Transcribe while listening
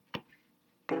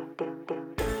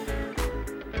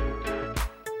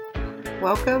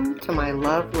Welcome to my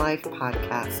Love Life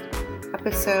podcast,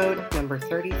 episode number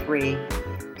 33,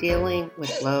 Dealing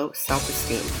with Low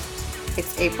Self-Esteem.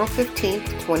 It's April 15th,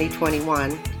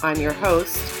 2021. I'm your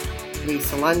host,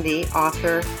 Lisa Lundy,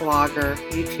 author, blogger,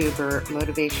 YouTuber,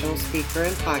 motivational speaker,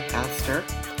 and podcaster.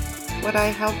 What I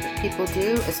help people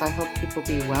do is I help people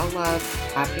be well-loved,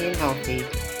 happy, and healthy,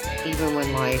 even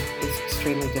when life is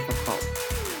extremely difficult.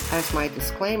 As my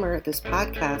disclaimer, this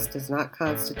podcast does not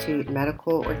constitute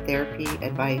medical or therapy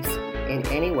advice in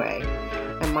any way,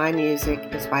 and my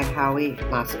music is by Howie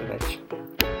Moskovich.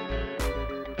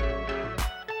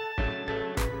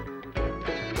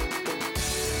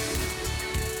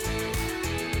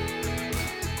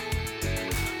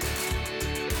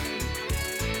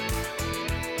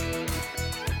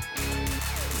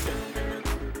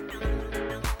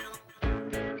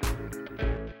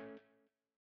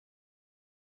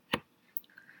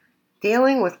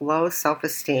 Dealing with low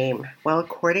self-esteem. Well,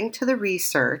 according to the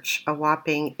research, a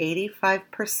whopping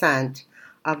 85%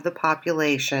 of the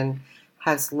population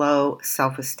has low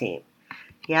self-esteem.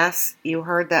 Yes, you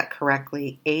heard that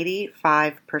correctly.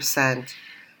 85%,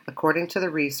 according to the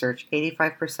research,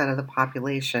 85% of the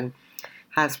population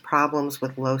has problems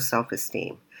with low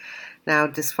self-esteem. Now,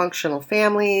 dysfunctional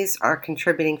families are a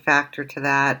contributing factor to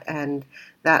that, and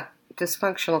that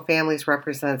dysfunctional families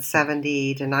represent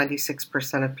 70 to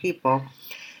 96% of people.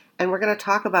 And we're going to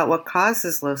talk about what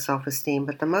causes low self-esteem,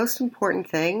 but the most important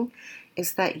thing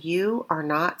is that you are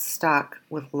not stuck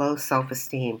with low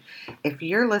self-esteem. If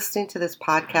you're listening to this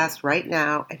podcast right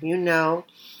now and you know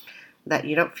that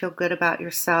you don't feel good about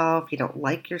yourself, you don't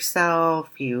like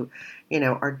yourself, you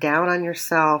are down on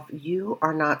yourself, you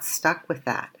are not stuck with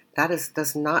that. That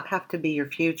does not have to be your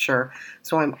future.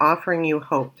 So I'm offering you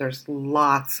hope. There's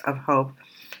lots of hope.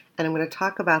 And I'm going to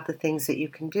talk about the things that you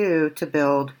can do to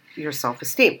build your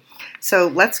self-esteem. So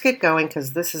let's get going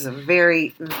because this is a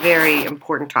very, very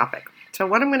important topic. So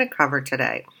what I'm going to cover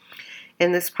today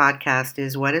in this podcast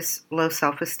is what is low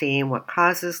self-esteem, what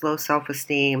causes low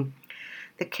self-esteem,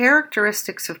 the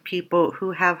characteristics of people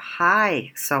who have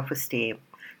high self-esteem,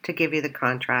 to give you the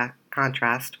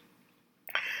contrast.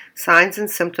 Signs and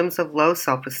symptoms of low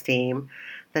self-esteem,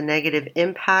 the negative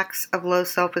impacts of low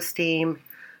self-esteem,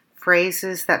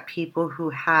 phrases that people who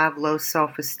have low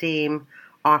self-esteem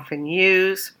often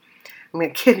use. I'm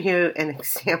going to give you an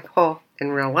example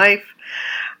in real life,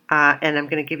 and I'm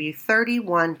going to give you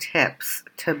 31 tips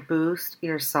to boost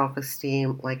your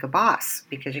self-esteem like a boss,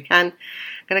 because you can. I'm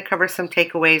going to cover some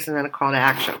takeaways and then a call to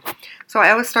action. So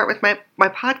I always start with my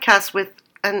podcast with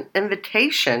an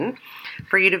invitation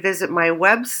for you to visit my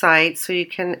website so you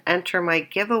can enter my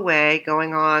giveaway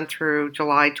going on through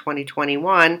July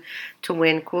 2021 to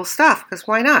win cool stuff, because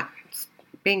why not? It's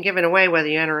being given away whether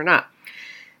you enter or not.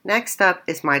 Next up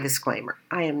is my disclaimer.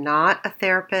 I am not a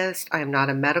therapist. I am not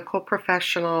a medical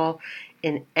professional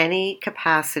in any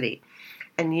capacity.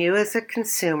 And you as a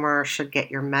consumer should get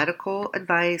your medical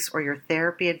advice or your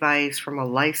therapy advice from a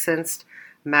licensed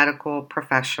medical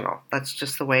professional. That's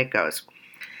just the way it goes.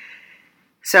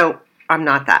 So I'm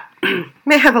not that.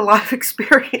 May have a lot of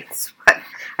experience, but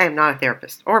I am not a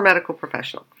therapist or a medical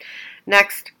professional.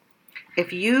 Next,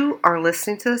 if you are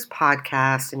listening to this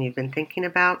podcast and you've been thinking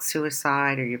about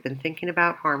suicide or you've been thinking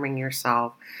about harming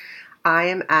yourself, I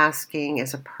am asking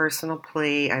as a personal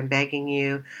plea, I'm begging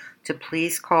you to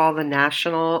please call the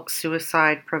National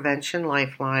Suicide Prevention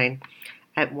Lifeline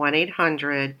at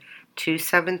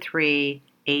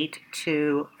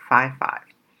 1-800-273-8255.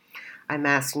 I'm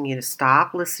asking you to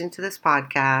stop listening to this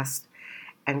podcast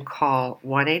and call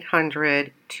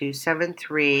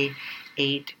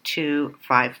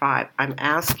 1-800-273-8255. I'm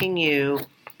asking you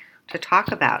to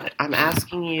talk about it. I'm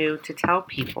asking you to tell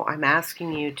people. I'm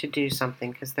asking you to do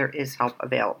something because there is help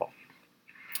available.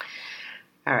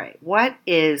 All right, what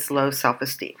is low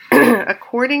self-esteem?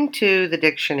 According to the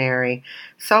dictionary,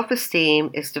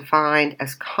 self-esteem is defined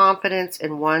as confidence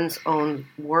in one's own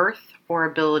worth or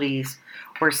abilities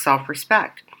or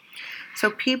self-respect. So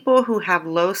people who have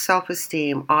low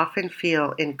self-esteem often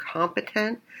feel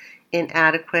incompetent,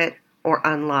 inadequate, or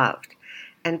unloved.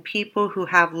 And people who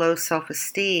have low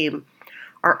self-esteem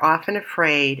are often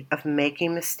afraid of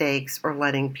making mistakes or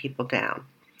letting people down.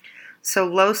 So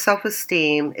low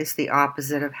self-esteem is the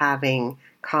opposite of having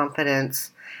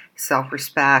confidence,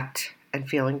 self-respect, and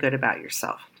feeling good about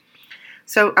yourself.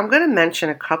 So I'm going to mention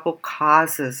a couple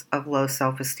causes of low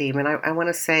self-esteem. And I want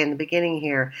to say in the beginning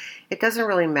here, it doesn't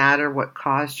really matter what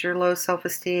caused your low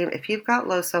self-esteem. If you've got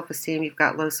low self-esteem, you've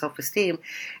got low self-esteem.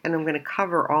 And I'm going to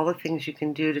cover all the things you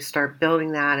can do to start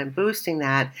building that and boosting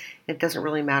that. It doesn't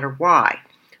really matter why.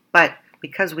 But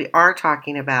because we are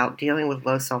talking about dealing with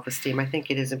low self-esteem, I think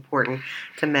it is important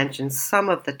to mention some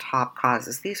of the top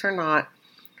causes. It's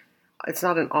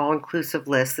not an all-inclusive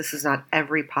list. This is not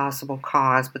every possible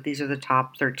cause, but these are the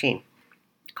top 13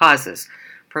 causes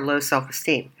for low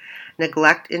self-esteem.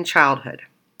 Neglect in childhood,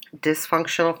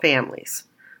 dysfunctional families,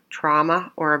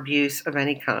 trauma or abuse of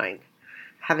any kind,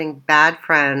 having bad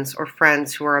friends or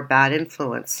friends who are a bad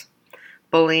influence,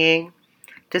 bullying,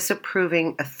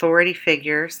 disapproving authority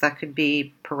figures, that could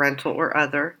be parental or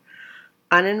other,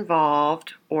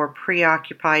 uninvolved or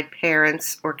preoccupied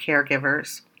parents or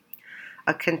caregivers,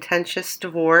 a contentious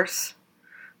divorce,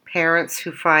 parents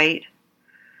who fight.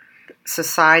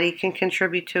 Society can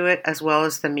contribute to it, as well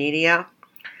as the media,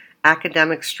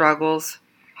 academic struggles,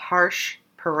 harsh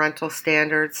parental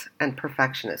standards, and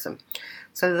perfectionism.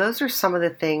 So those are some of the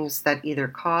things that either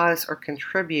cause or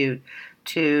contribute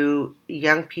to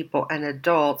young people and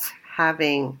adults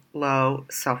having low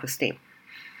self-esteem.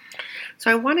 So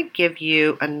I want to give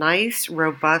you a nice,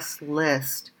 robust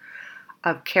list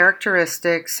of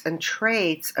characteristics and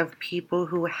traits of people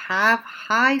who have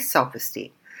high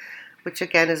self-esteem, which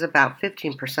again is about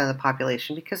 15% of the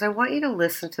population, because I want you to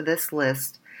listen to this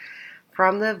list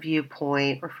from the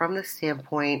viewpoint or from the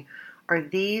standpoint, are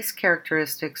these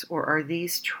characteristics or are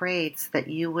these traits that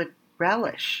you would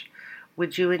relish?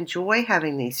 Would you enjoy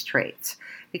having these traits?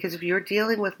 Because if you're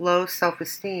dealing with low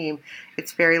self-esteem,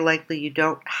 it's very likely you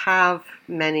don't have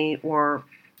many or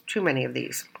too many of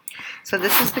these. So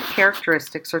this is the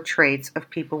characteristics or traits of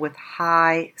people with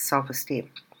high self-esteem.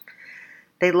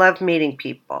 They love meeting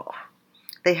people.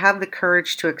 They have the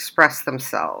courage to express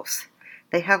themselves.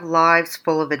 They have lives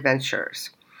full of adventures.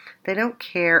 They don't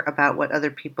care about what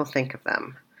other people think of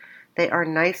them. They are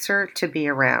nicer to be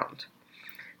around.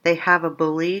 They have a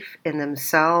belief in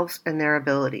themselves and their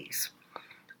abilities.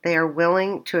 They are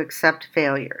willing to accept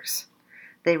failures.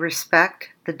 They respect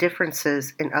the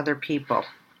differences in other people.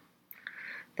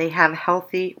 They have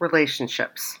healthy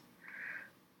relationships.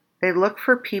 They look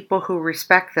for people who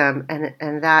respect them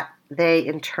and that they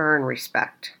in turn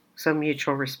respect, so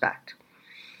mutual respect.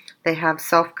 They have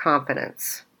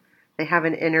self-confidence. They have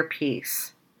an inner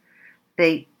peace.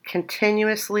 They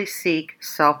continuously seek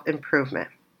self-improvement.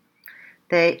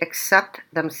 They accept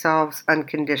themselves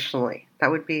unconditionally.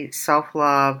 That would be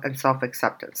self-love and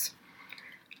self-acceptance.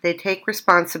 They take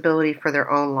responsibility for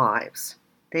their own lives.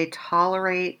 They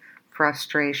tolerate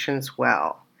frustrations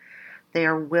well. They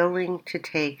are willing to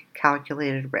take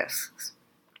calculated risks.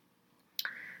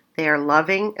 They are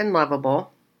loving and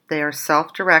lovable. They are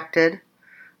self-directed,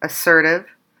 assertive,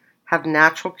 have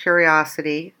natural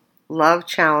curiosity, love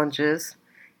challenges.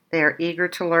 They are eager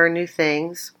to learn new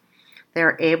things. They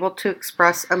are able to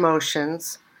express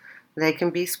emotions. They can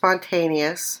be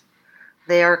spontaneous.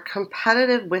 They are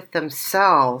competitive with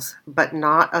themselves, but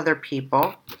not other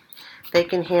people. They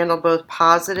can handle both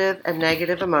positive and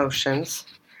negative emotions.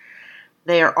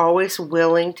 They are always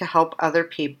willing to help other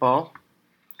people.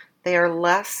 They are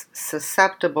less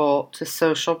susceptible to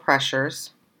social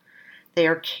pressures. They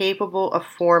are capable of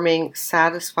forming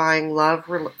satisfying love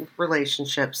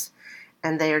relationships,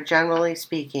 and they are, generally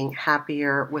speaking,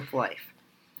 happier with life.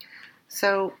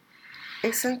 So,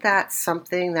 isn't that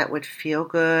something that would feel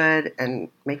good and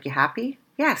make you happy?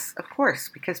 Yes, of course,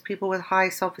 because people with high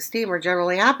self-esteem are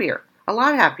generally happier, a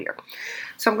lot happier.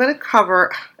 So I'm going to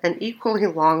cover an equally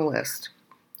long list,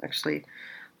 actually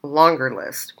a longer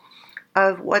list,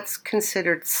 of what's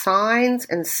considered signs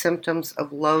and symptoms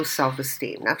of low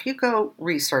self-esteem. Now, if you go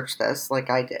research this like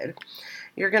I did,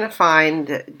 you're going to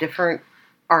find different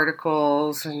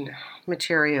articles and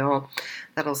material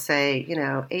that'll say,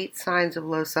 8 signs of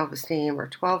low self-esteem or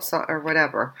 12 or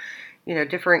whatever,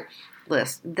 different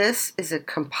lists. This is a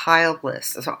compiled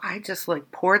list. So I just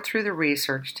poured through the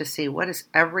research to see what is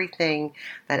everything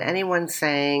that anyone's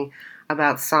saying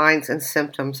about signs and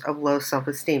symptoms of low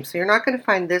self-esteem. So you're not going to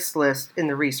find this list in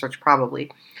the research probably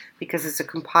because it's a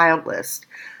compiled list,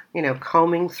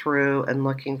 combing through and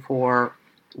looking for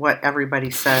what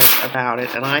everybody says about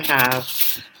it. And I have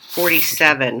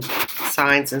 47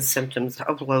 signs and symptoms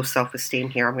of low self-esteem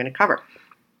here I'm going to cover.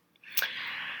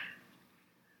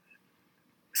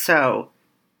 So,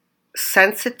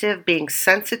 being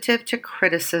sensitive to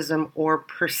criticism or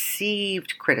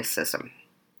perceived criticism,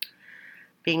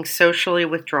 being socially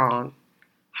withdrawn,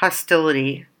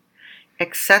 hostility,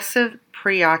 excessive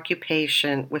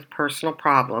preoccupation with personal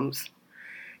problems,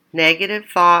 negative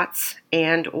thoughts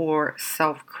and or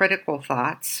self-critical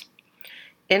thoughts,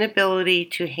 inability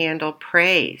to handle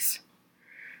praise,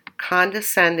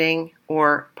 condescending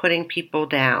or putting people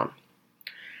down,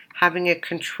 having a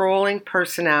controlling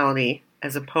personality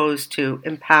as opposed to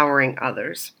empowering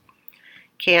others,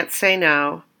 can't say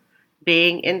no,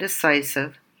 being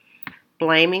indecisive,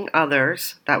 blaming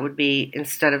others, that would be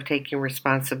instead of taking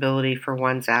responsibility for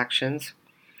one's actions,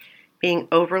 being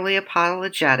overly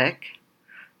apologetic,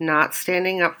 not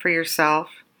standing up for yourself,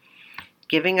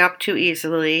 giving up too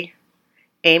easily,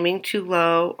 aiming too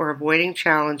low or avoiding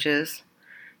challenges,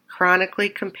 chronically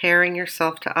comparing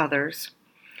yourself to others,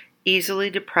 easily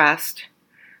depressed,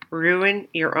 ruin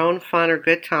your own fun or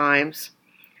good times,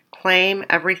 claim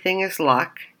everything is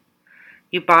luck,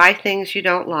 you buy things you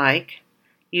don't like,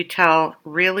 you tell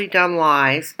really dumb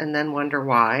lies and then wonder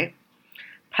why,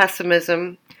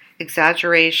 pessimism,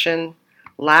 exaggeration,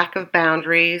 lack of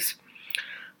boundaries,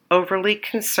 overly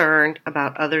concerned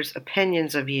about others'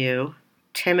 opinions of you,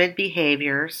 timid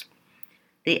behaviors,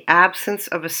 the absence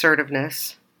of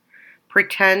assertiveness,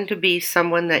 pretend to be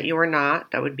someone that you are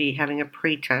not, that would be having a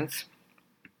pretense,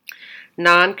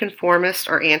 nonconformist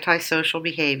or antisocial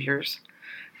behaviors,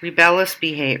 rebellious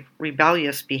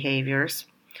behaviors,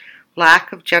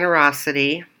 lack of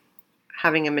generosity,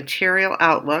 having a material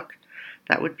outlook,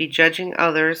 that would be judging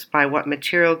others by what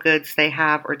material goods they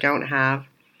have or don't have,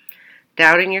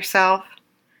 doubting yourself,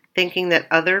 thinking that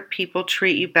other people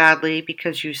treat you badly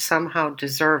because you somehow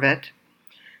deserve it,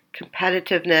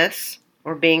 competitiveness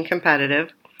or being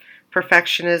competitive,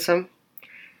 perfectionism,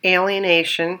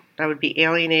 alienation, that would be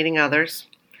alienating others,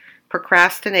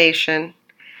 procrastination,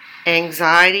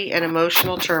 anxiety and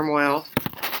emotional turmoil,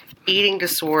 eating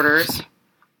disorders,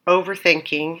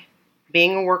 overthinking,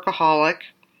 being a workaholic,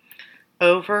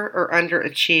 over or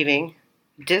underachieving,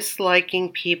 disliking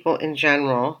people in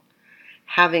general,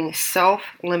 having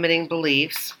self-limiting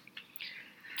beliefs,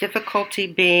 difficulty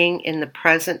being in the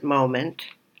present moment,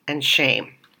 and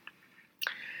shame.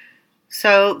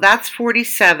 So that's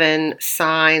 47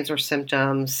 signs or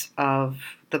symptoms of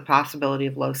the possibility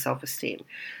of low self-esteem.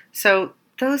 So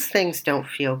those things don't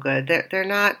feel good. They're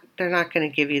not going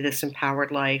to give you this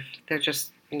empowered life. They're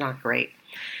just not great.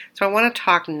 So I want to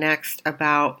talk next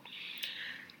about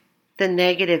the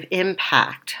negative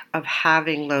impact of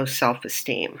having low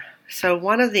self-esteem. So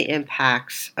one of the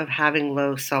impacts of having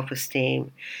low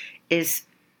self-esteem is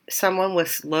someone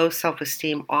with low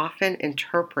self-esteem often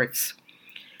interprets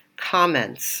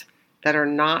comments that are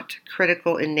not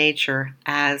critical in nature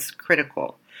as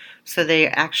critical. So they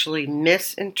actually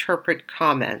misinterpret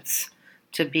comments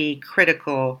to be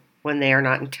critical when they are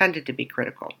not intended to be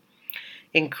critical.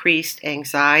 Increased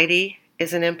anxiety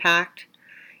is an impact,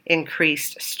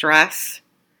 increased stress,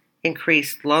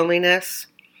 increased loneliness,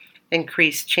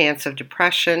 increased chance of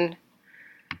depression.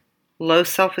 Low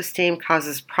self-esteem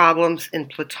causes problems in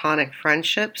platonic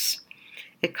friendships.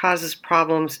 It causes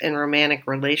problems in romantic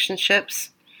relationships.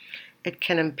 It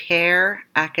can impair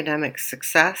academic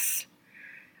success.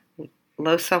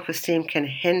 Low self-esteem can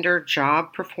hinder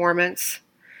job performance.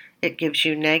 It gives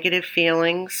you negative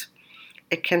feelings.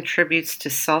 It contributes to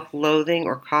self-loathing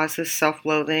or causes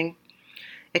self-loathing.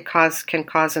 It can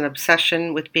cause an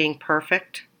obsession with being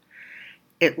perfect.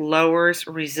 It lowers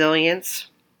resilience.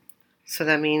 So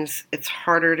that means it's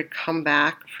harder to come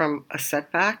back from a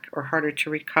setback or harder to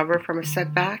recover from a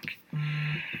setback.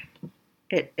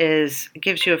 It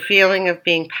gives you a feeling of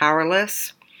being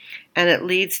powerless, and it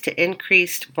leads to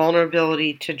increased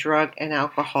vulnerability to drug and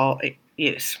alcohol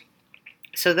use.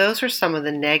 So those are some of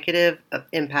the negative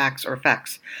impacts or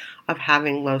effects of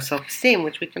having low self-esteem,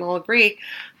 which we can all agree,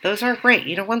 those aren't great.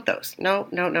 You don't want those. No,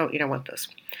 you don't want those.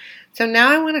 So now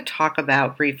I want to talk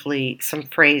about briefly some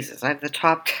phrases. I have the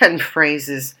top 10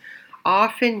 phrases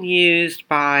often used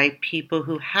by people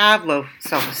who have low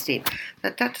self-esteem.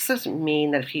 That doesn't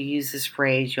mean that if you use this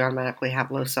phrase, you automatically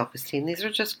have low self-esteem. These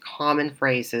are just common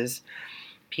phrases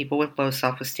people with low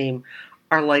self-esteem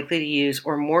are likely to use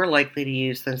or more likely to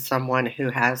use than someone who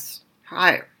has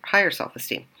higher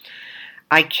self-esteem.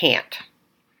 I can't.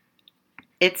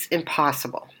 It's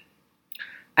impossible.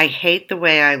 I hate the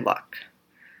way I look.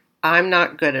 I'm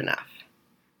not good enough.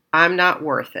 I'm not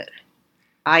worth it.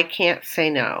 I can't say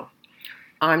no.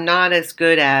 I'm not as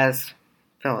good as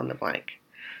fill in the blank.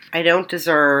 I don't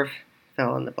deserve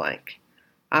fill in the blank.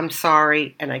 I'm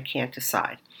sorry and I can't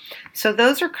decide. So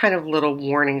those are kind of little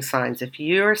warning signs. If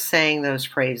you're saying those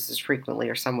phrases frequently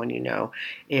or someone you know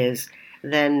is,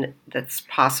 then that's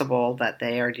possible that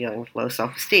they are dealing with low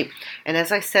self-esteem. And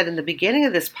as I said in the beginning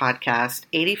of this podcast,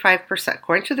 85%,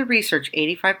 according to the research,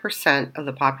 85% of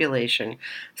the population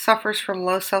suffers from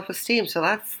low self-esteem. So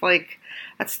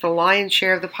that's the lion's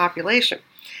share of the population.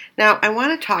 Now, I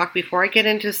want to talk, before I get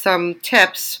into some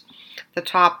tips, the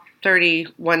top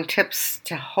 31 tips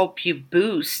to help you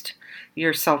boost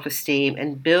your self-esteem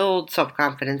and build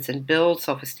self-confidence and build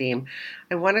self-esteem,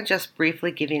 I want to just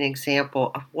briefly give you an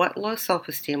example of what low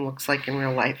self-esteem looks like in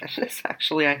real life. And this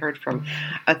actually I heard from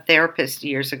a therapist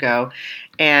years ago.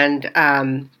 And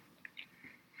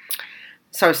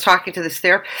so I was talking to this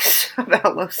therapist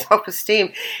about low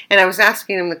self-esteem, and I was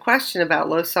asking him the question about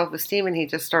low self-esteem, and he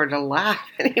just started to laugh,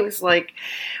 and he was like,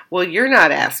 well, you're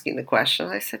not asking the question.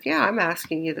 I said, yeah, I'm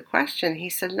asking you the question. He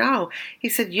said, no. He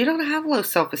said, you don't have low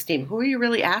self-esteem. Who are you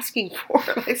really asking for?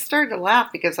 And I started to laugh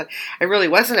because I really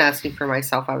wasn't asking for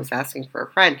myself. I was asking for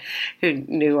a friend who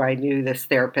knew I knew this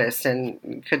therapist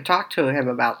and could talk to him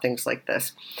about things like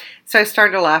this. So I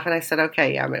started to laugh, and I said,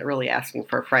 okay, yeah, I'm really asking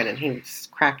for a friend. And he was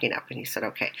cracking up, and he said,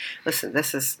 okay, listen,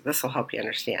 this will help you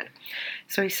understand.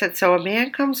 So he said, so a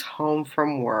man comes home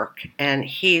from work, and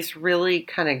he's really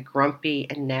kind of grumpy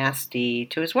and nasty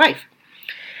to his wife.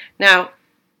 Now,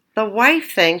 the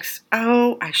wife thinks,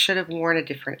 oh, I should have worn a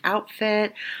different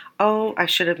outfit. Oh, I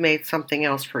should have made something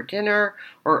else for dinner.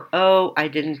 Or, oh, I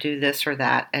didn't do this or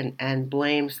that, and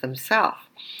blames themselves.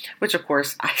 Which, of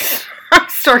course, I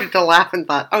started to laugh and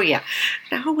thought, oh, yeah,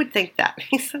 now who would think that?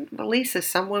 He said, well, Lisa,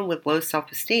 someone with low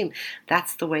self-esteem,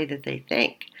 that's the way that they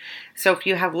think. So if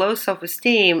you have low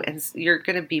self-esteem and you're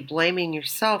going to be blaming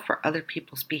yourself for other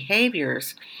people's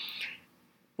behaviors,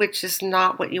 which is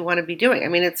not what you want to be doing. I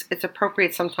mean, it's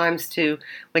appropriate sometimes to,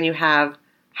 when you have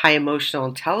high emotional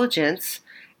intelligence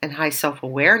and high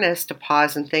self-awareness, to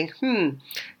pause and think,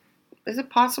 is it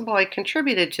possible I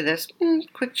contributed to this?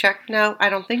 Quick check. No, I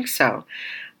don't think so.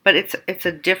 But it's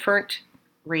a different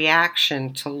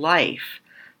reaction to life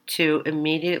to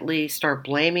immediately start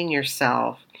blaming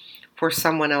yourself for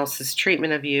someone else's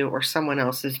treatment of you or someone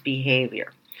else's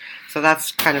behavior. So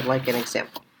that's kind of like an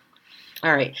example.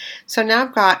 All right, so now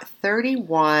I've got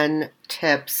 31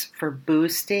 tips for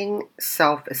boosting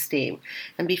self-esteem.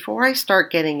 And before I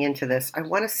start getting into this, I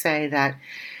want to say that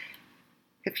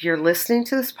if you're listening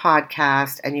to this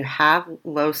podcast and you have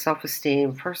low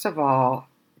self-esteem, first of all,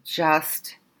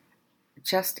 just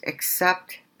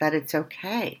accept that it's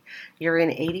okay. You're in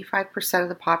 85% of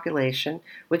the population,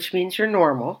 which means you're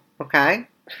normal, okay?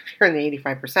 You're in the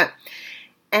 85%.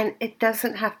 And it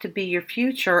doesn't have to be your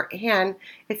future, and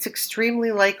it's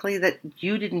extremely likely that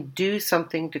you didn't do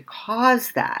something to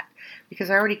cause that, because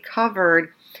I already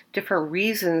covered different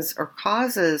reasons or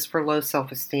causes for low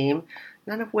self-esteem,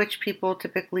 none of which people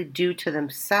typically do to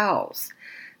themselves.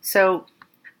 So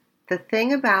the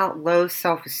thing about low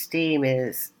self-esteem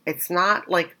is it's not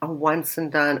like a once and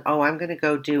done, oh, I'm going to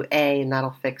go do A and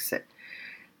that'll fix it.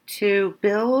 To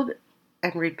build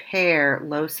and repair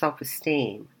low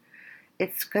self-esteem,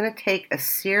 it's going to take a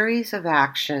series of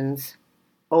actions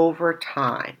over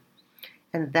time.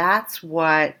 And that's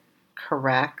what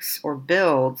corrects or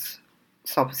builds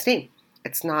self-esteem.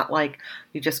 It's not like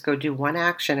you just go do one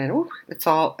action and it's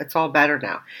all better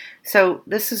now. So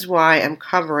this is why I'm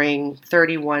covering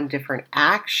 31 different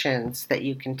actions that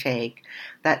you can take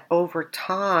that over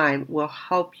time will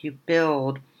help you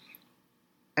build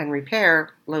and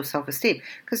repair low self-esteem.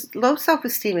 Because low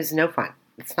self-esteem is no fun.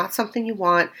 It's not something you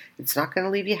want. It's not going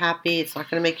to leave you happy. It's not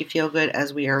going to make you feel good,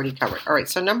 as we already covered. All right,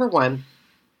 so number one,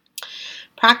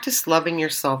 practice loving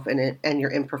yourself and your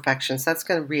imperfections. That's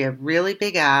going to be a really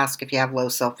big ask if you have low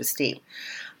self-esteem.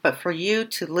 But for you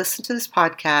to listen to this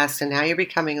podcast and now you're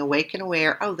becoming awake and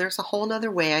aware, oh, there's a whole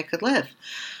other way I could live.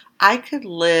 I could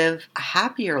live a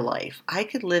happier life. I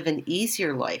could live an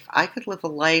easier life. I could live a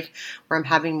life where I'm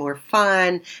having more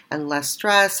fun and less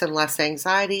stress and less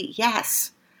anxiety.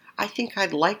 Yes, I think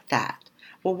I'd like that.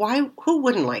 Well, who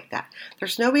wouldn't like that?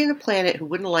 There's nobody on the planet who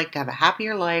wouldn't like to have a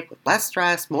happier life with less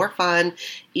stress, more fun,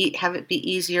 have it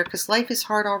be easier, because life is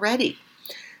hard already.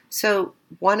 So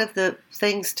one of the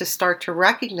things to start to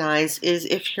recognize is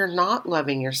if you're not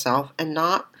loving yourself and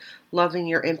not loving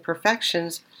your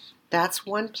imperfections, that's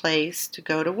one place to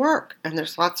go to work. And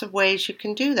there's lots of ways you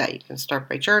can do that. You can start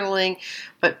by journaling,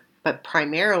 but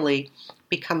primarily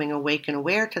becoming awake and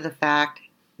aware to the fact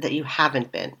that you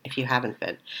haven't been, if you haven't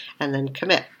been, and then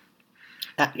commit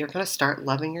that you're going to start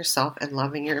loving yourself and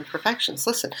loving your imperfections.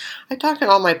 Listen, I talk in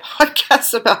all my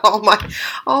podcasts about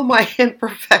all my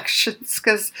imperfections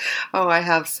because I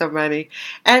have so many,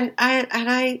 and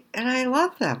I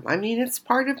love them. I mean, it's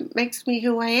part of makes me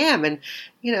who I am, and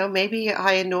maybe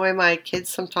I annoy my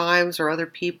kids sometimes or other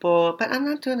people, but I'm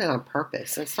not doing it on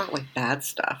purpose. It's not like bad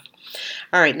stuff.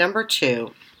 All right, number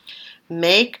 2.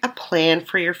 Make a plan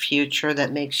for your future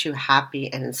that makes you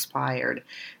happy and inspired.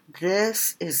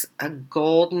 This is a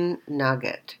golden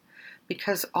nugget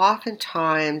because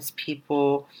oftentimes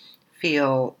people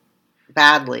feel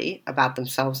badly about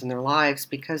themselves and their lives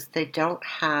because they don't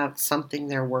have something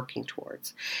they're working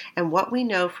towards. And what we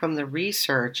know from the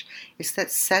research is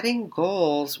that setting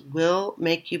goals will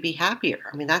make you be happier.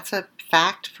 I mean, that's a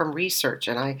fact from research,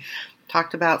 and I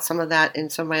talked about some of that in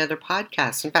some of my other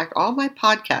podcasts. In fact, all of my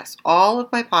podcasts,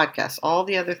 all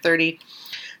the other 30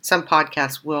 some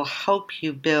podcasts will help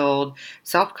you build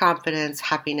self-confidence,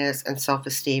 happiness, and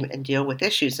self-esteem and deal with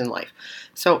issues in life.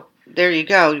 So there you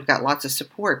go. You've got lots of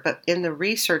support. But in the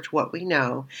research, what we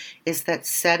know is that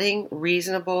setting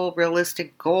reasonable,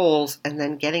 realistic goals and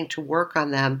then getting to work on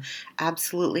them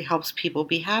absolutely helps people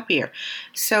be happier.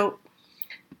 So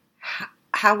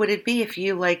how would it be if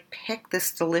you pick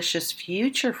this delicious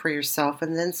future for yourself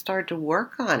and then start to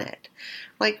work on it?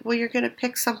 You're going to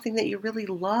pick something that you really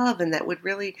love and that would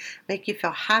really make you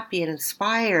feel happy and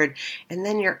inspired. And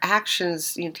then your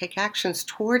actions, take actions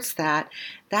towards that.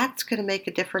 That's going to make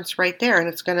a difference right there, and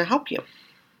it's going to help you.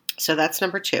 So that's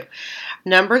number 2.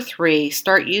 Number 3,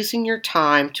 start using your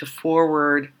time to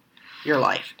forward your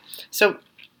life. So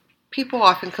people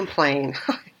often complain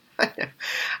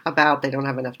about they don't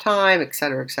have enough time, et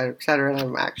cetera, et cetera, et cetera. And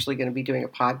I'm actually going to be doing a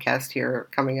podcast here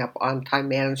coming up on time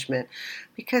management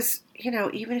because,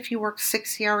 even if you work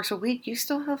 60 hours a week, you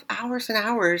still have hours and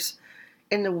hours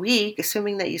in the week,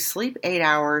 assuming that you sleep 8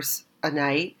 hours a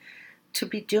night, to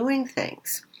be doing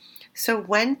things. So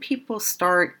when people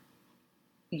start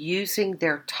using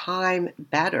their time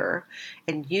better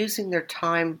and using their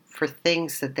time for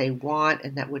things that they want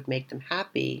and that would make them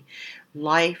happy,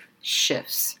 life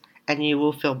shifts and you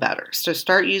will feel better. So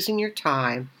start using your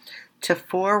time to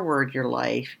forward your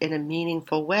life in a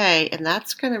meaningful way, and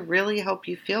that's going to really help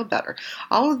you feel better.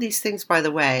 All of these things, by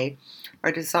the way,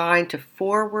 are designed to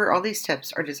forward, all these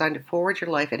tips are designed to forward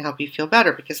your life and help you feel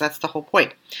better because that's the whole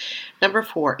point. Number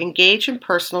 4, engage in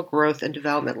personal growth and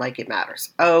development like it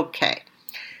matters. Okay.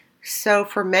 So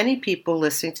for many people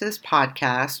listening to this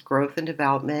podcast, growth and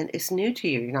development is new to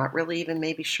you. You're not really even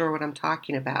maybe sure what I'm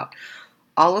talking about.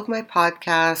 All of my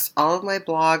podcasts, all of my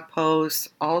blog posts,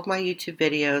 all of my YouTube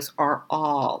videos are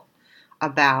all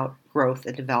about growth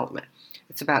and development.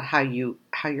 It's about how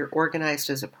you're organized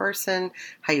as a person,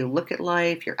 how you look at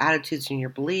life, your attitudes and your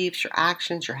beliefs, your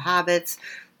actions, your habits,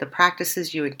 the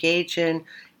practices you engage in.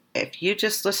 If you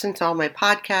just listened to all my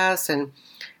podcasts and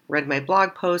read my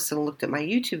blog posts and looked at my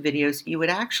YouTube videos, you would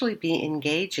actually be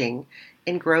engaging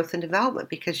in growth and development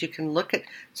because you can look at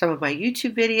some of my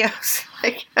YouTube videos.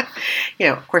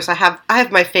 Of course, I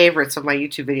have my favorites of my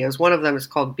YouTube videos. One of them is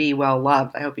called Be Well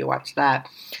Loved. I hope you watch that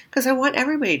because I want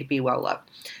everybody to be well loved.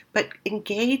 But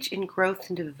engage in growth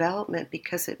and development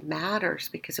because it matters,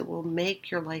 because it will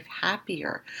make your life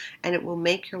happier and it will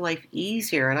make your life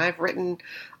easier. And I've written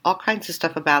all kinds of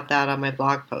stuff about that on my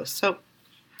blog posts. So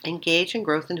engage in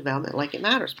growth and development like it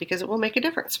matters because it will make a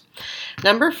difference.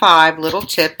 Number 5, little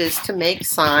tip is to make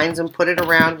signs and put it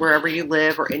around wherever you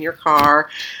live or in your car.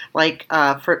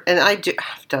 I've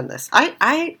done this.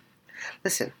 I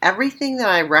listen, everything that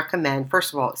I recommend,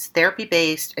 first of all, it's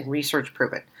therapy-based and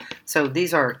research-proven. So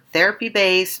these are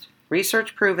therapy-based,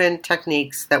 research-proven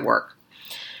techniques that work.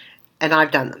 And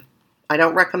I've done them. I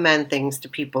don't recommend things to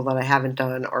people that I haven't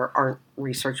done or aren't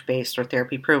research-based or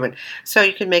therapy-proven. So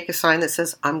you can make a sign that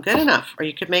says, I'm good enough. Or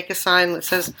you could make a sign that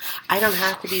says, I don't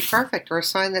have to be perfect. Or a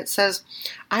sign that says,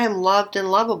 I am loved and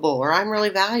lovable. Or I'm really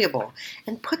valuable.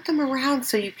 And put them around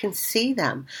so you can see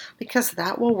them. Because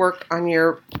that will work on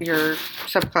your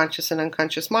subconscious and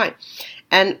unconscious mind.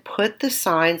 And put the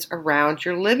signs around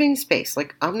your living space.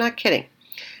 I'm not kidding.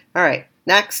 All right,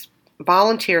 next,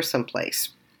 volunteer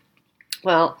someplace.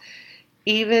 Well,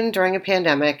 even during a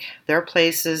pandemic, there are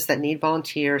places that need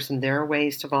volunteers, and there are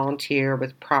ways to volunteer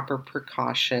with proper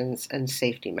precautions and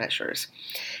safety measures.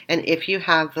 And if you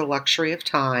have the luxury of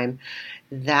time,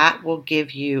 that will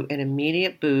give you an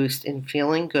immediate boost in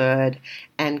feeling good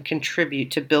and contribute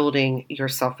to building your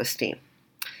self-esteem.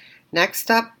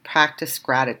 Next up, practice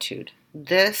gratitude.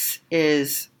 This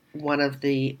is one of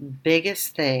the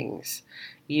biggest things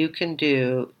you can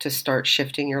do to start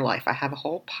shifting your life. I have a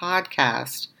whole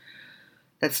podcast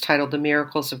that's titled The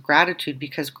Miracles of Gratitude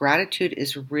because gratitude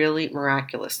is really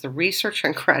miraculous. The research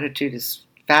on gratitude is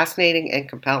fascinating and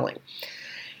compelling.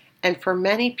 And for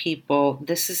many people,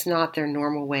 this is not their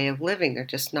normal way of living. They're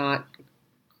just not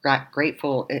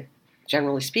grateful,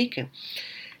 generally speaking.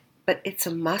 But it's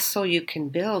a muscle you can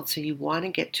build, so you want to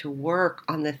get to work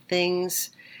on the things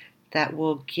that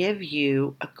will give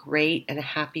you a great and a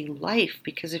happy life.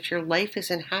 Because if your life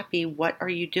isn't happy, what are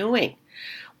you doing?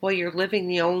 Well, you're living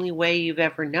the only way you've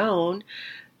ever known,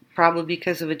 probably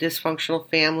because of a dysfunctional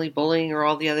family, bullying, or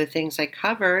all the other things I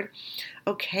covered.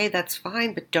 Okay, that's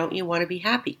fine, but don't you want to be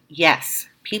happy? Yes,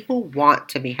 People want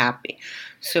to be happy.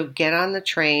 So get on the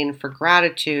train for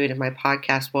gratitude, and my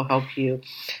podcast will help you.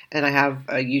 And I have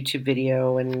a YouTube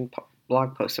video and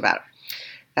blog post about it.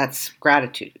 That's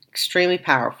gratitude. Extremely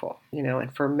powerful,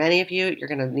 and for many of you, you're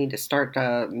going to need to start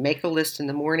to make a list in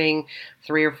the morning,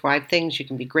 3 or 5 things you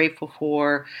can be grateful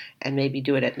for, and maybe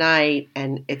do it at night.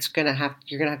 And you're going to have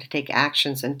to take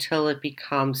actions until it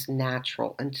becomes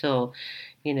natural, until,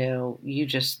 you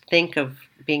just think of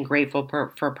being grateful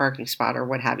for a parking spot or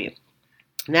what have you.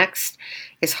 Next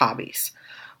is hobbies.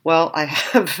 Well, I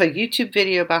have a YouTube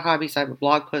video about hobbies. I have a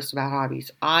blog post about hobbies.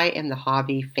 I am the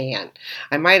hobby fan.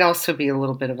 I might also be a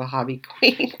little bit of a hobby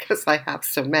queen because I have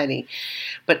so many.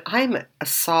 But I'm a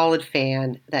solid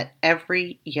fan that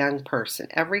every young person,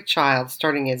 every child,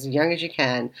 starting as young as you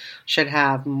can, should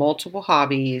have multiple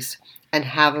hobbies and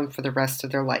have them for the rest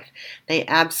of their life. They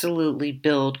absolutely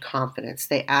build confidence.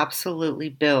 They absolutely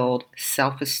build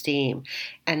self-esteem.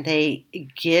 And they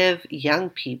give young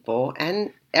people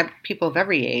and people of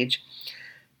every age,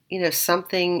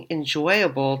 something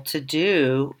enjoyable to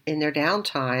do in their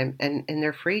downtime and in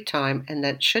their free time, and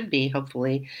that should be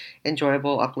hopefully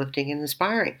enjoyable, uplifting, and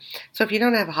inspiring. So if you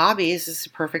don't have hobbies, this is a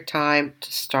perfect time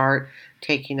to start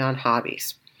taking on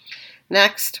hobbies.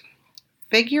 Next,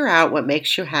 figure out what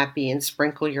makes you happy and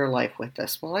sprinkle your life with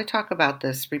this. Well, I talk about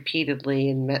this repeatedly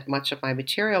in much of my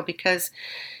material because,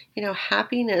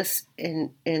 happiness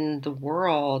in the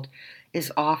world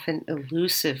is often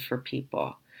elusive for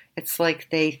people. It's like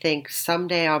they think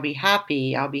someday I'll be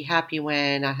happy. I'll be happy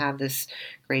when I have this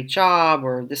great job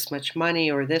or this much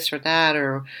money or this or that,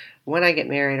 or when I get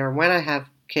married or when I have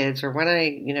kids or when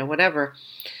I, whatever.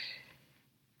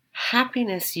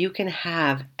 Happiness you can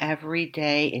have every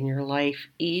day in your life,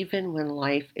 even when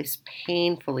life is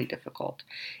painfully difficult.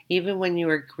 Even when you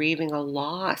are grieving a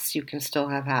loss, you can still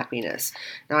have happiness.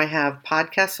 Now, I have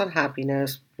podcasts on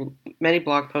happiness, many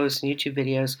blog posts and YouTube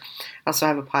videos. I also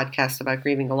have a podcast about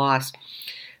grieving a loss.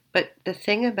 But the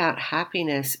thing about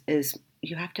happiness is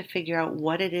you have to figure out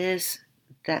what it is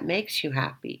that makes you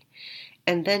happy.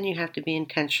 And then you have to be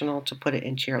intentional to put it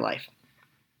into your life.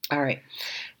 All right.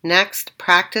 Next,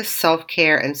 practice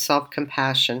self-care and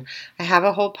self-compassion. I have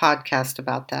a whole podcast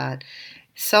about that.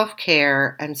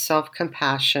 Self-care and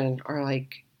self-compassion are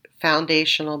like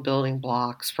foundational building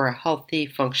blocks for a healthy,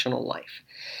 functional life.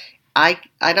 I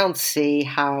don't see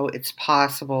how it's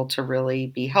possible to really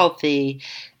be healthy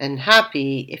and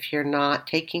happy if you're not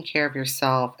taking care of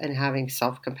yourself and having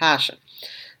self-compassion.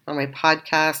 My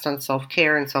podcast on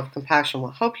self-care and self-compassion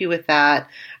will help you with that.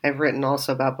 I've written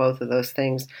also about both of those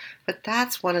things. But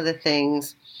that's one of the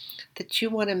things that you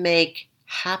want to make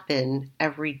happen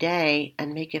every day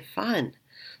and make it fun.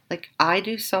 Like I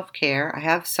do self-care. I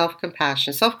have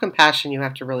self-compassion. Self-compassion you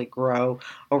have to really grow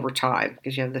over time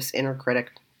because you have this inner critic.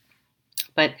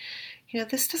 But,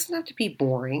 this doesn't have to be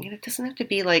boring and it doesn't have to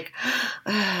be like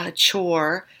a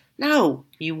chore. No,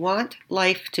 you want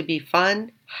life to be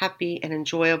fun, happy, and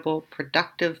enjoyable,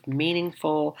 productive,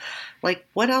 meaningful. Like,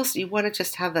 what else? You want to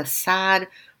just have a sad,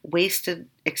 wasted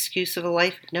excuse of a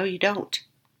life? No, you don't.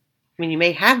 I mean, you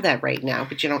may have that right now,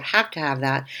 but you don't have to have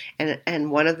that.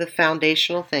 And one of the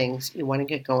foundational things you want to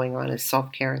get going on is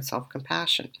self-care and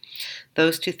self-compassion.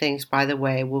 Those 2 things, by the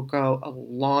way, will go a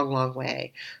long, long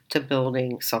way to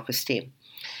building self-esteem.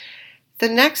 The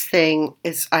next thing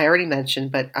is, I already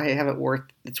mentioned, but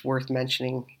it's worth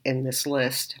mentioning in this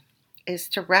list, is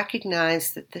to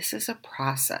recognize that this is a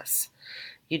process.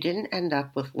 You didn't end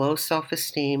up with low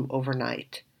self-esteem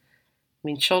overnight. I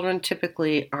mean, children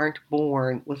typically aren't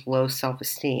born with low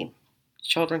self-esteem.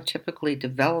 Children typically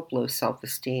develop low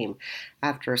self-esteem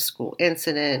after a school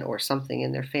incident or something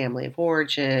in their family of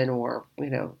origin or,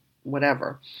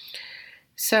 whatever.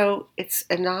 So it's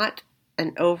not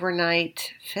an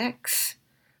overnight fix,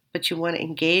 but you want to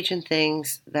engage in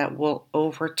things that will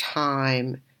over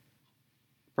time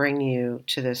bring you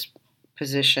to this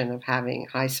position of having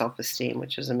high self-esteem,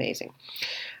 which is amazing.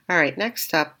 All right,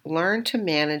 next up, learn to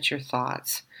manage your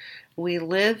thoughts. We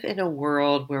live in a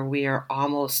world where we are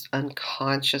almost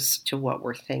unconscious to what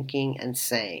we're thinking and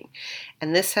saying.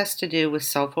 And this has to do with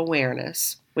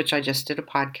self-awareness, which I just did a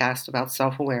podcast about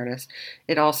self-awareness.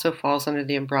 It also falls under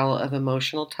the umbrella of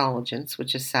emotional intelligence,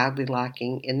 which is sadly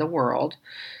lacking in the world,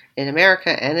 in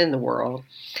America and in the world.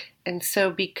 And so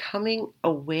becoming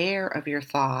aware of your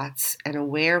thoughts and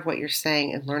aware of what you're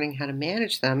saying and learning how to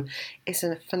manage them is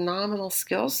a phenomenal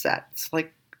skill set. It's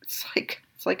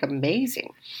like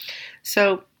amazing.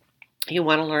 So you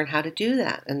want to learn how to do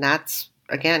that. And that's,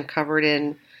 again, covered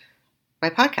in my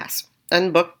podcast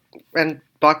and book and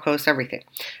blog posts, everything.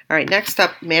 All right, next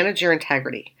up, manage your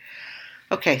integrity.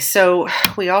 Okay, so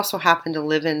we also happen to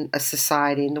live in a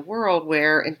society in the world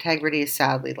where integrity is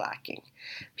sadly lacking.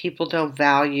 People don't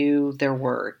value their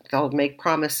word. They'll make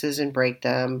promises and break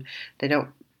them. They don't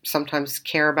sometimes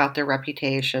care about their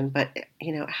reputation, but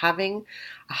having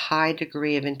a high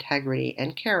degree of integrity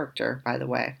and character, by the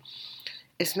way,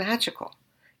 is magical.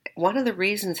 One of the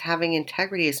reasons having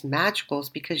integrity is magical is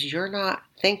because you're not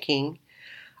thinking,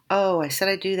 oh, I said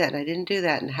I'd do that and I didn't do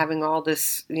that, and having all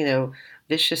this,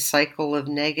 vicious cycle of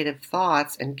negative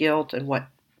thoughts and guilt and what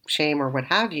shame or what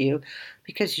have you,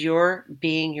 because you're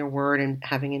being your word and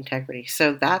having integrity.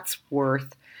 So that's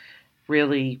worth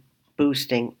really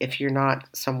boosting if you're not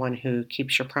someone who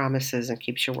keeps your promises and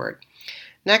keeps your word.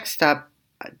 Next up,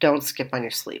 don't skip on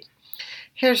your sleep.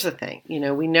 Here's the thing,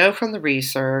 we know from the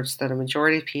research that a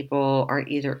majority of people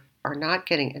are not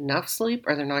getting enough sleep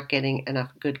or they're not getting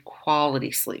enough good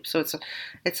quality sleep. So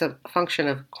it's a function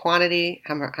of quantity,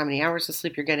 how many hours of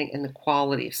sleep you're getting, and the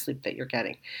quality of sleep that you're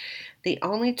getting. The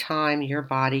only time your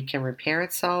body can repair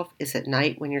itself is at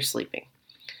night when you're sleeping.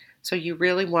 So you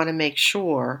really want to make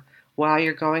sure while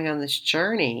you're going on this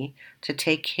journey to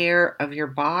take care of your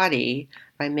body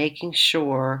by making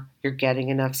sure you're getting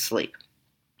enough sleep.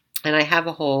 And I have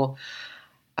a whole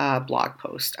blog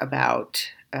post about,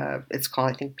 it's called,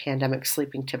 I think, Pandemic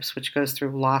Sleeping Tips, which goes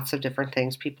through lots of different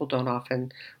things people don't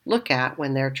often look at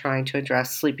when they're trying to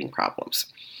address sleeping problems.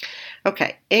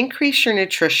 Okay, increase your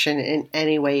nutrition in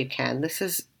any way you can. This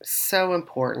is so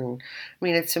important. I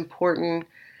mean, it's important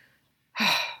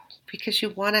because you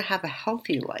want to have a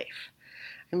healthy life.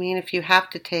 I mean, if you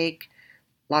have to take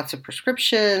lots of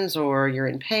prescriptions or you're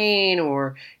in pain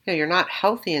or you're not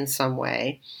healthy in some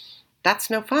way,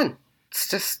 that's no fun. It's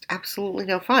just absolutely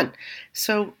no fun.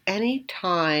 So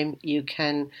anytime you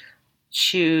can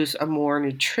choose a more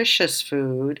nutritious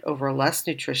food over a less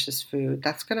nutritious food,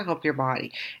 that's going to help your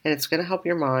body and it's going to help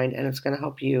your mind and it's going to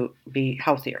help you be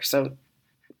healthier. So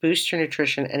boost your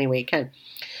nutrition any way you can.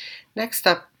 Next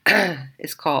up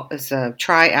is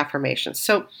try affirmations.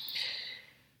 So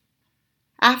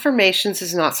affirmations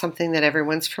is not something that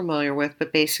everyone's familiar with,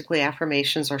 but basically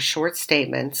affirmations are short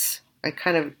statements. I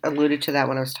kind of alluded to that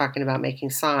when I was talking about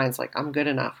making signs, like I'm good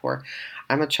enough, or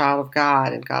I'm a child of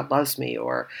God and God loves me,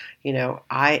 or,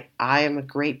 I am a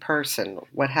great person,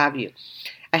 what have you.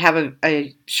 I have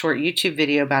a short YouTube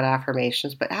video about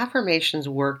affirmations, but affirmations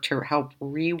work to help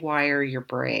rewire your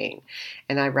brain.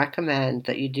 And I recommend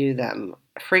that you do them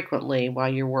frequently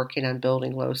while you're working on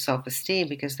building low self-esteem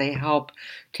because they help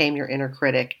tame your inner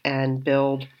critic and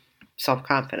build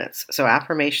self-confidence. So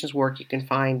affirmations work. You can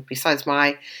find, besides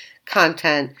my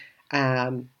content,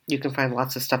 you can find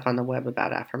lots of stuff on the web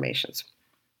about affirmations.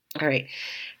 All right.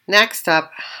 Next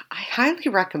up, I highly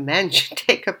recommend you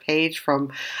take a page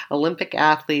from Olympic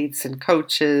athletes and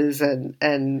coaches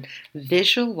and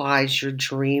visualize your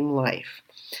dream life.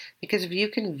 Because if you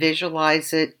can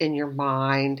visualize it in your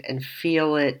mind and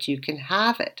feel it, you can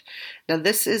have it. Now,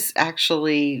 this is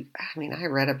actually, I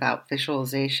read about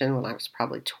visualization when I was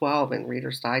probably 12 in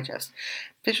Reader's Digest.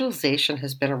 Visualization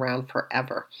has been around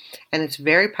forever, and it's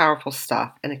very powerful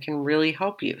stuff, and it can really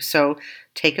help you. So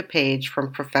take a page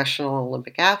from professional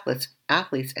Olympic athletes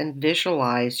and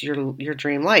visualize your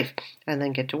dream life, and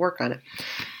then get to work on it.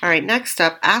 All right, next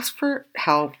up, ask for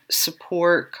help,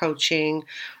 support, coaching,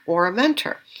 or a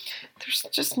mentor. There's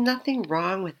just nothing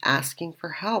wrong with asking for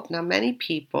help. Now, many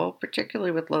people,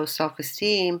 particularly with low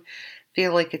self-esteem,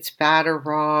 feel like it's bad or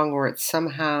wrong or it's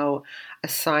somehow a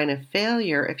sign of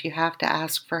failure if you have to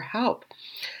ask for help.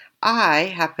 I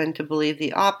happen to believe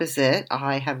the opposite.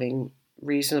 I, having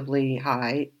reasonably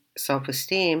high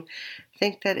self-esteem,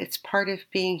 think that it's part of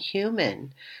being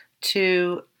human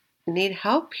to need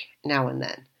help now and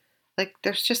then. Like,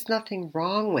 there's just nothing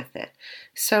wrong with it.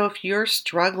 So if you're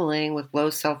struggling with low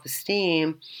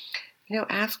self-esteem,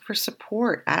 ask for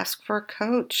support, ask for a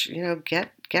coach,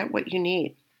 get what you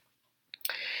need.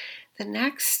 The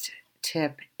next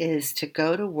tip is to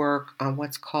go to work on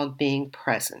what's called being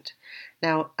present.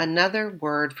 Now, another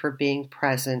word for being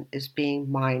present is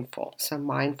being mindful. So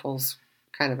mindful's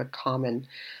kind of a common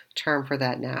term for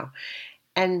that now.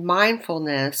 And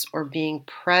mindfulness or being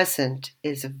present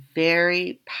is a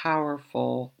very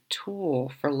powerful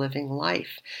tool for living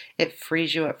life. It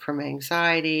frees you up from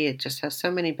anxiety. It just has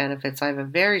so many benefits. I have a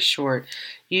very short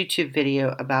YouTube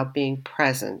video about being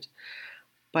present,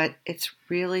 but it's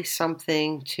really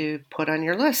something to put on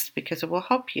your list because it will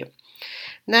help you.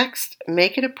 Next,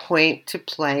 make it a point to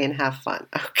play and have fun.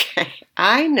 Okay,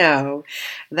 I know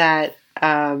that,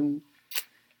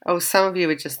 some of you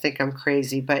would just think I'm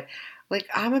crazy, but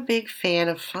I'm a big fan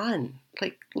of fun.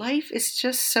 Life is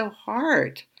just so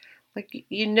hard. Like,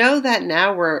 you know that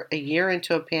now we're a year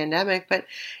into a pandemic, but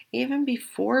even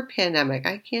before pandemic,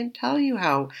 I can't tell you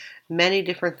how many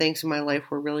different things in my life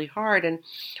were really hard. And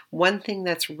one thing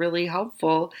that's really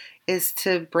helpful is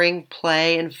to bring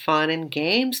play and fun and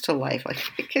games to life. Like,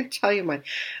 I can tell you,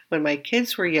 when my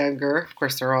kids were younger, of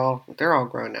course they're all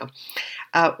grown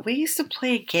now. We used to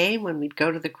play a game when we'd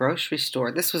go to the grocery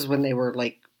store. This was when they were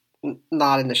like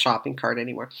not in the shopping cart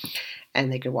anymore,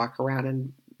 and they could walk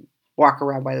around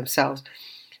by themselves,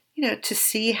 to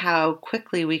see how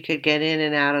quickly we could get in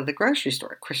and out of the grocery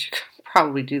store. Of course, you could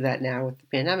probably do that now with the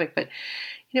pandemic, but,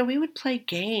 we would play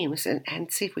games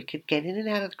and see if we could get in and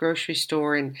out of the grocery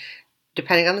store, and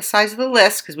depending on the size of the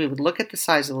list, because we would look at the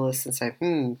size of the list and say,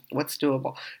 what's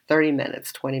doable? 30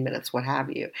 minutes, 20 minutes, what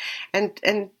have you. And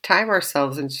time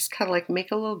ourselves and just kind of like make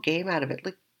a little game out of it.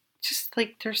 Like, just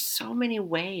like there's so many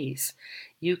ways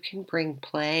you can bring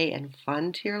play and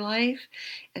fun to your life,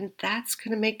 and that's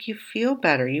going to make you feel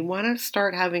better. You want to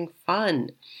start having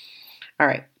fun. All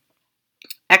right.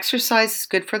 Exercise is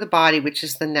good for the body, which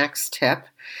is the next tip.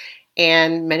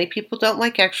 And many people don't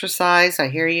like exercise. I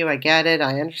hear you. I get it.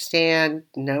 I understand.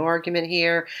 No argument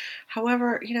here.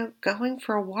 However, going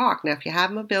for a walk. Now, if you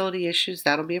have mobility issues,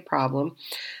 that'll be a problem.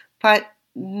 But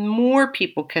more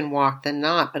people can walk than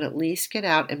not, but at least get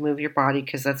out and move your body,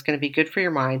 because that's going to be good for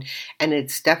your mind. And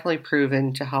it's definitely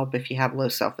proven to help if you have low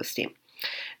self-esteem.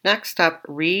 Next up,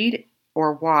 read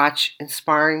or watch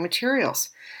inspiring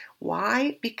materials.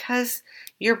 Why? Because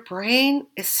your brain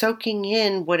is soaking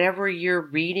in whatever you're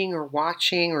reading or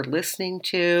watching or listening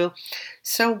to.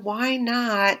 So why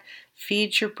not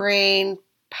feed your brain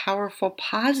powerful,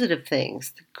 positive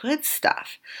things, the good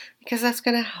stuff, because that's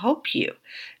going to help you.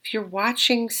 If you're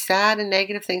watching sad and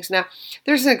negative things, now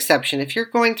there's an exception. If you're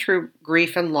going through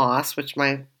grief and loss, which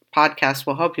my podcast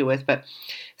will help you with, but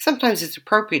sometimes it's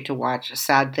appropriate to watch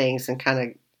sad things and kind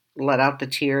of let out the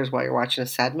tears while you're watching a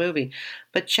sad movie.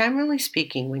 But generally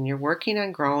speaking, when you're working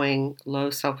on growing low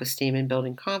self-esteem and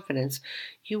building confidence,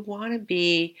 you want to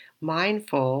be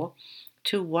mindful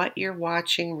to what you're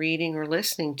watching, reading, or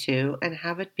listening to, and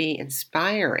have it be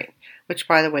inspiring, which,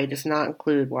 by the way, does not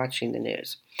include watching the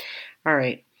news. All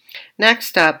right.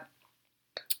 Next up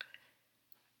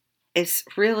is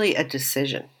really a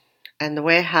decision. And the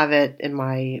way I have it in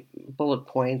my bullet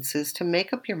points is to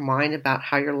make up your mind about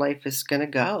how your life is going to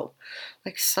go.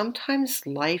 Like, sometimes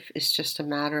life is just a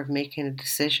matter of making a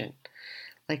decision.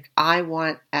 Like, I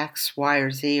want X, Y,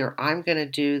 or Z, or I'm going to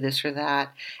do this or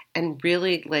that, and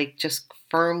really like just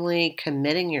firmly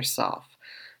committing yourself.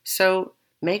 So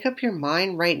make up your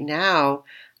mind right now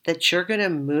that you're going to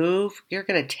move, you're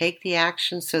going to take the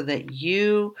action so that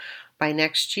you, by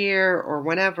next year or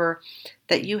whenever,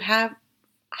 that you have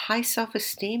high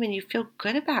self-esteem and you feel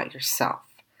good about yourself.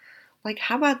 Like,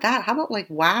 how about that? How about like,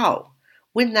 wow,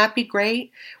 wouldn't that be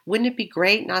great? Wouldn't it be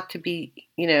great not to be,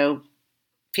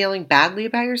 feeling badly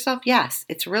about yourself? Yes,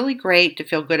 it's really great to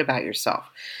feel good about yourself.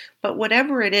 But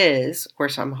whatever it is, of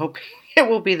course, I'm hoping it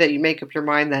will be that you make up your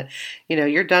mind that,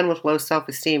 you're done with low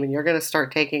self-esteem and you're going to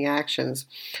start taking actions.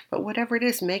 But whatever it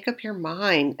is, make up your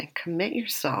mind and commit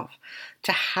yourself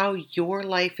to how your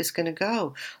life is going to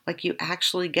go. Like, you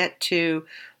actually get to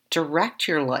direct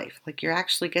your life. Like, you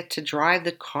actually get to drive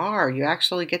the car. You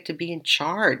actually get to be in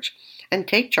charge and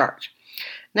take charge.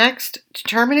 Next,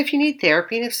 determine if you need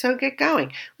therapy, and if so, get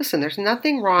going. Listen, there's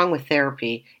nothing wrong with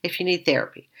therapy if you need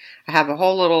therapy. I have a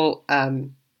whole little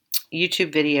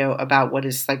YouTube video about what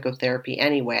is psychotherapy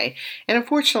anyway. And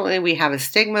unfortunately, we have a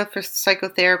stigma for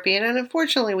psychotherapy, and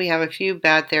unfortunately, we have a few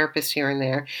bad therapists here and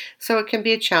there. So it can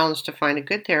be a challenge to find a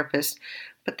good therapist.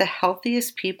 But the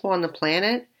healthiest people on the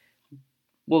planet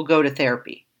will go to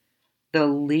therapy. The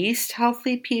least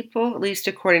healthy people, at least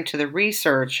according to the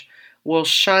research, will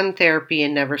shun therapy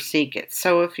and never seek it.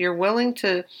 So if you're willing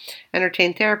to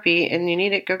entertain therapy and you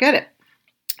need it, go get it.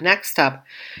 Next up,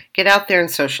 get out there and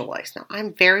socialize. Now,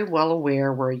 I'm very well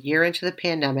aware we're a year into the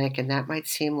pandemic, and that might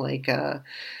seem like a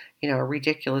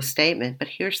ridiculous statement, but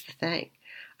here's the thing.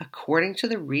 According to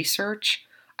the research,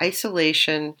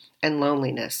 isolation and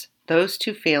loneliness, those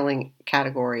two feeling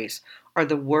categories, are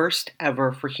the worst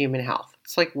ever for human health.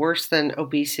 It's like worse than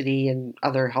obesity and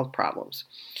other health problems.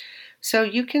 So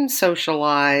you can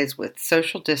socialize with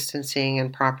social distancing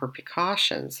and proper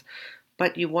precautions,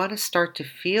 but you want to start to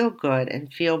feel good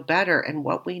and feel better. And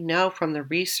what we know from the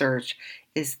research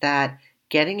is that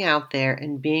getting out there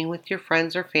and being with your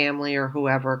friends or family or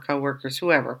whoever, coworkers,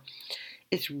 whoever,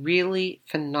 is really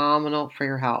phenomenal for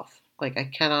your health. Like, I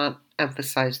cannot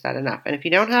emphasize that enough. And if you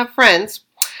don't have friends,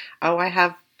 I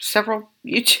have several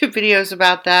YouTube videos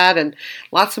about that and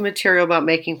lots of material about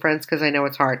making friends, because I know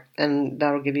it's hard, and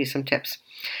that'll give you some tips.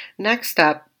 Next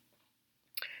up,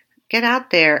 Get out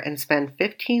there and spend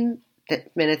 15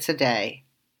 minutes a day.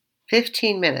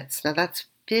 15 minutes. Now that's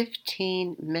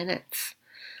 15 minutes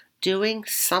doing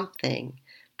something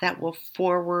that will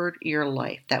forward your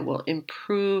life, that will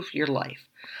improve your life.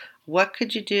 What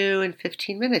could you do in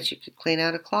 15 minutes? You could clean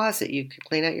out a closet. You could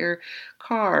clean out your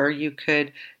car. You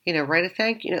could, write a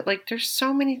thank you. Like there's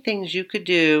so many things you could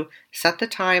do. Set the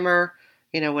timer,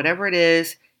 whatever it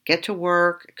is. Get to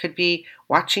work. It could be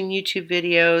watching YouTube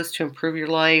videos to improve your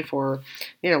life or,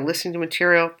 listening to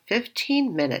material.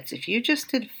 15 minutes. If you just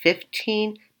did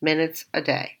 15 minutes a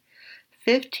day,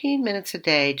 15 minutes a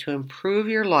day to improve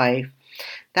your life,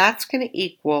 that's going to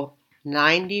equal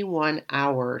 91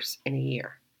 hours in a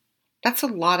year. That's a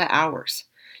lot of hours.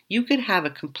 You could have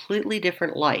a completely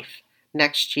different life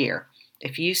next year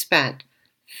if you spent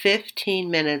 15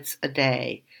 minutes a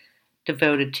day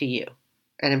devoted to you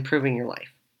and improving your life.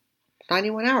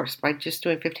 91 hours by just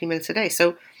doing 15 minutes a day.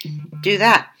 So do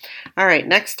that. All right,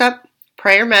 next up,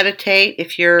 pray or meditate.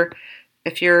 If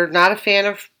you're not a fan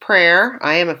of prayer,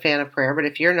 I am a fan of prayer, but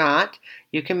if you're not,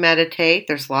 you can meditate.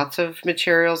 There's lots of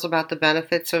materials about the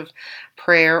benefits of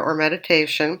prayer or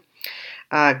meditation.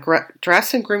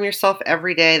 Dress and groom yourself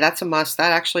every day. That's a must.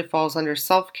 That actually falls under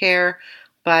self-care,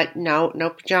 but no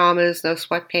pajamas, no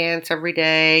sweatpants every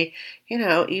day.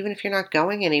 Even if you're not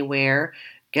going anywhere,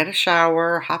 get a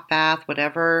shower, hot bath,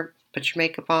 whatever, put your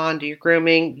makeup on, do your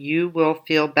grooming. You will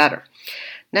feel better.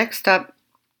 Next up,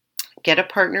 get a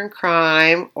partner in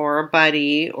crime or a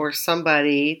buddy or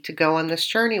somebody to go on this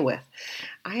journey with.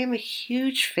 I am a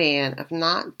huge fan of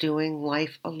not doing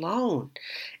life alone.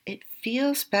 It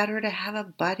feels better to have a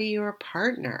buddy or a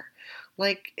partner.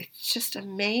 Like, it's just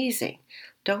amazing.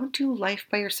 Don't do life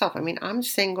by yourself. I mean, I'm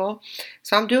single,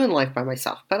 so I'm doing life by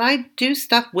myself. But I do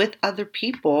stuff with other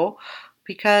people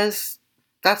because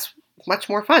that's much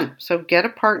more fun. So get a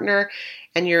partner,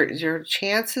 and your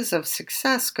chances of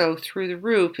success go through the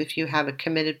roof if you have a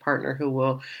committed partner who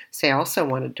will say also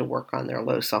wanted to work on their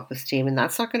low self-esteem. And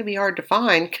that's not going to be hard to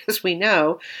find because we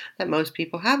know that most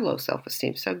people have low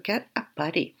self-esteem. So get a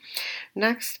buddy.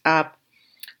 Next up,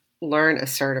 learn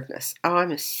assertiveness. Oh,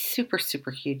 I'm a super, super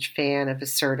huge fan of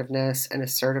assertiveness and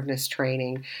assertiveness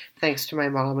training. Thanks to my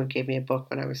mom who gave me a book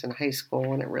when I was in high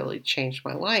school, and it really changed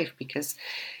my life because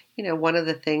one of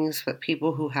the things that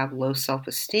people who have low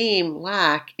self-esteem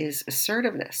lack is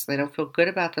assertiveness. They don't feel good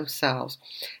about themselves.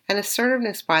 And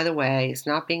assertiveness, by the way, is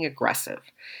not being aggressive.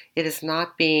 It is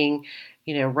not being,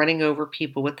 running over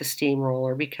people with the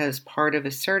steamroller, because part of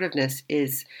assertiveness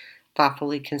is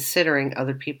thoughtfully considering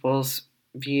other people's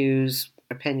views,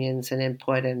 opinions, and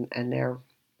input and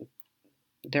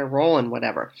their role in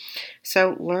whatever.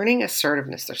 So learning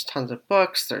assertiveness, there's tons of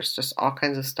books. There's just all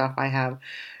kinds of stuff. I have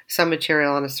some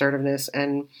material on assertiveness,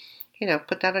 and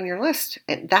put that on your list.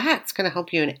 And that's going to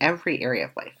help you in every area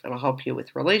of life. It'll help you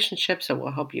with relationships. It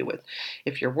will help you with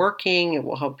if you're working. It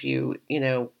will help you,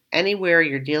 anywhere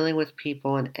you're dealing with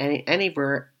people and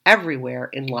everywhere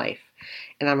in life.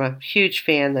 And I'm a huge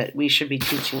fan that we should be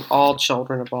teaching all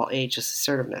children of all ages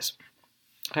assertiveness.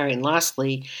 All right, and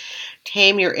lastly,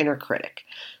 tame your inner critic.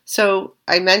 So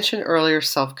I mentioned earlier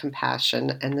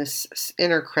self-compassion, and this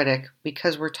inner critic,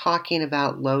 because we're talking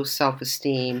about low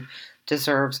self-esteem,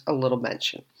 deserves a little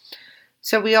mention.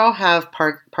 So we all have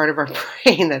part of our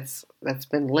brain that's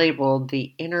been labeled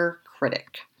the inner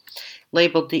critic.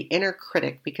 Labeled the inner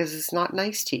critic because it's not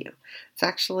nice to you. It's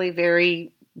actually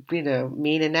very,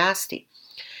 mean and nasty.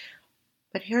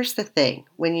 But here's the thing.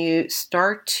 When you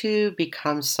start to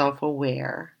become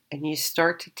self-aware and you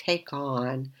start to take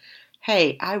on,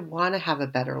 hey, I want to have a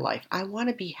better life. I want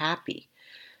to be happy.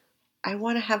 I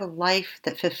want to have a life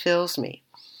that fulfills me.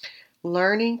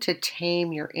 Learning to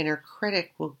tame your inner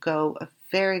critic will go a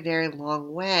very, very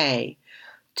long way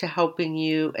to helping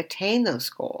you attain those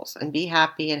goals and be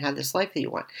happy and have this life that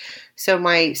you want. So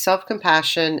my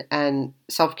self-compassion and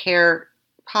self-care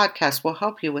podcast will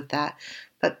help you with that.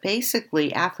 But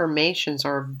basically, affirmations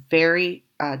are a very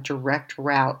direct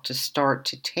route to start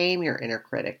to tame your inner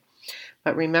critic.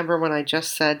 But remember when I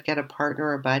just said get a partner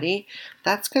or buddy,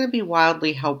 that's going to be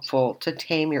wildly helpful to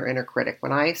tame your inner critic.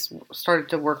 When I started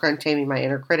to work on taming my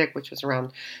inner critic, which was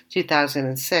around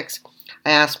 2006,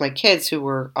 I asked my kids, who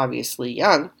were obviously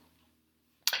young,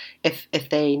 if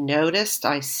they noticed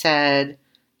I said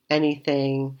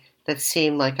anything that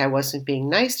seemed like I wasn't being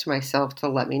nice to myself, to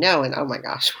let me know. And oh my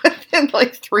gosh, within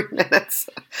like 3 minutes,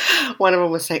 one of them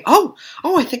was saying, oh,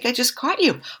 I think I just caught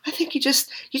you. I think you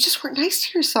just weren't nice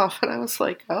to yourself. And I was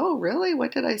like, oh, really?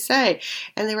 What did I say?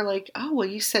 And they were like, oh, well,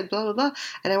 you said blah, blah, blah.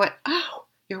 And I went, oh,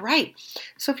 you're right.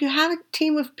 So if you have a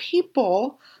team of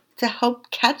people to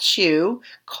help catch you,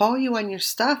 call you on your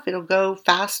stuff. It'll go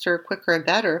faster, quicker, and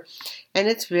better. And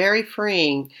it's very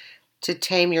freeing to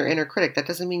tame your inner critic. That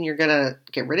doesn't mean you're going to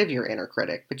get rid of your inner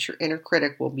critic, but your inner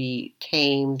critic will be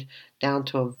tamed down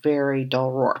to a very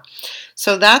dull roar.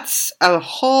 So that's a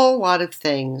whole lot of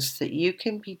things that you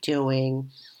can be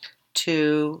doing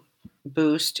to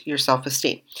boost your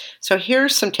self-esteem. So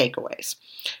here's some takeaways.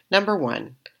 Number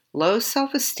one, low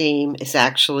self-esteem is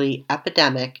actually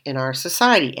epidemic in our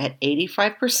society. At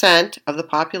 85% of the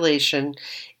population,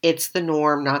 it's the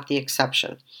norm, not the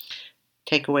exception.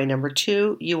 Takeaway number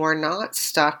two, you are not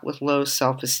stuck with low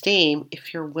self-esteem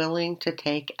if you're willing to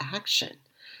take action,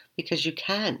 because you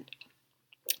can.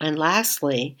 And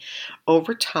lastly,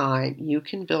 over time, you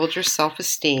can build your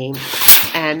self-esteem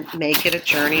and make it a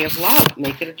journey of love.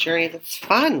 Make it a journey that's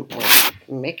fun.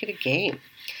 Make it a game.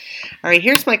 All right,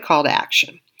 here's my call to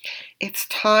action. It's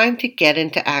time to get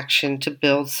into action to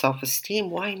build self-esteem.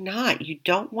 Why not? You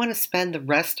don't want to spend the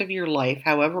rest of your life,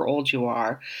 however old you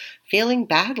are, feeling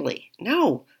badly.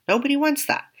 No, nobody wants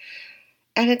that.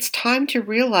 And it's time to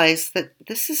realize that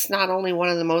this is not only one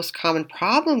of the most common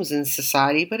problems in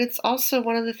society, but it's also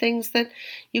one of the things that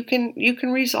you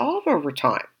can resolve over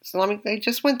time. So I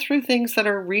just went through things that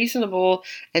are reasonable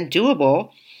and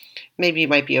doable. Maybe it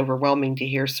might be overwhelming to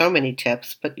hear so many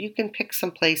tips, but you can pick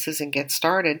some places and get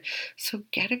started. So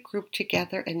get a group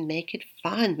together and make it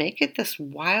fun. Make it this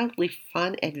wildly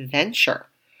fun adventure.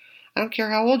 I don't care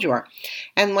how old you are.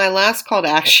 And my last call to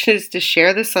action is to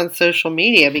share this on social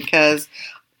media, because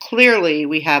clearly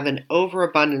we have an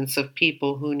overabundance of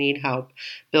people who need help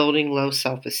building low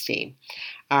self-esteem.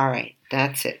 All right,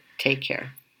 that's it. Take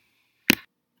care.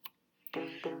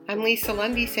 I'm Lisa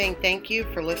Lundy saying thank you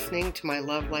for listening to my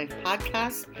Love Life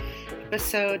podcast,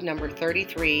 episode number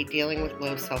 33, Dealing with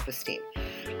Low Self-Esteem.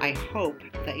 I hope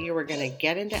that you are going to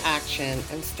get into action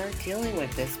and start dealing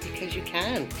with this, because you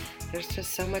can. There's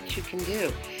just so much you can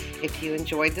do. If you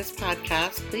enjoyed this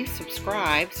podcast, please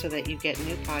subscribe so that you get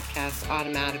new podcasts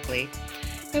automatically.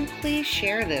 And please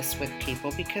share this with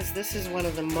people, because this is one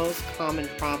of the most common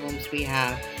problems we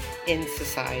have in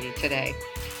society today.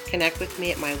 Connect with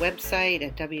me at my website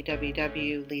at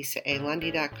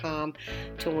www.lisaalundy.com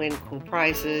to win cool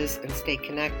prizes and stay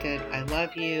connected. I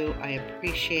love you. I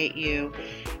appreciate you.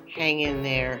 Hang in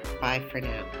there. Bye for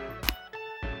now.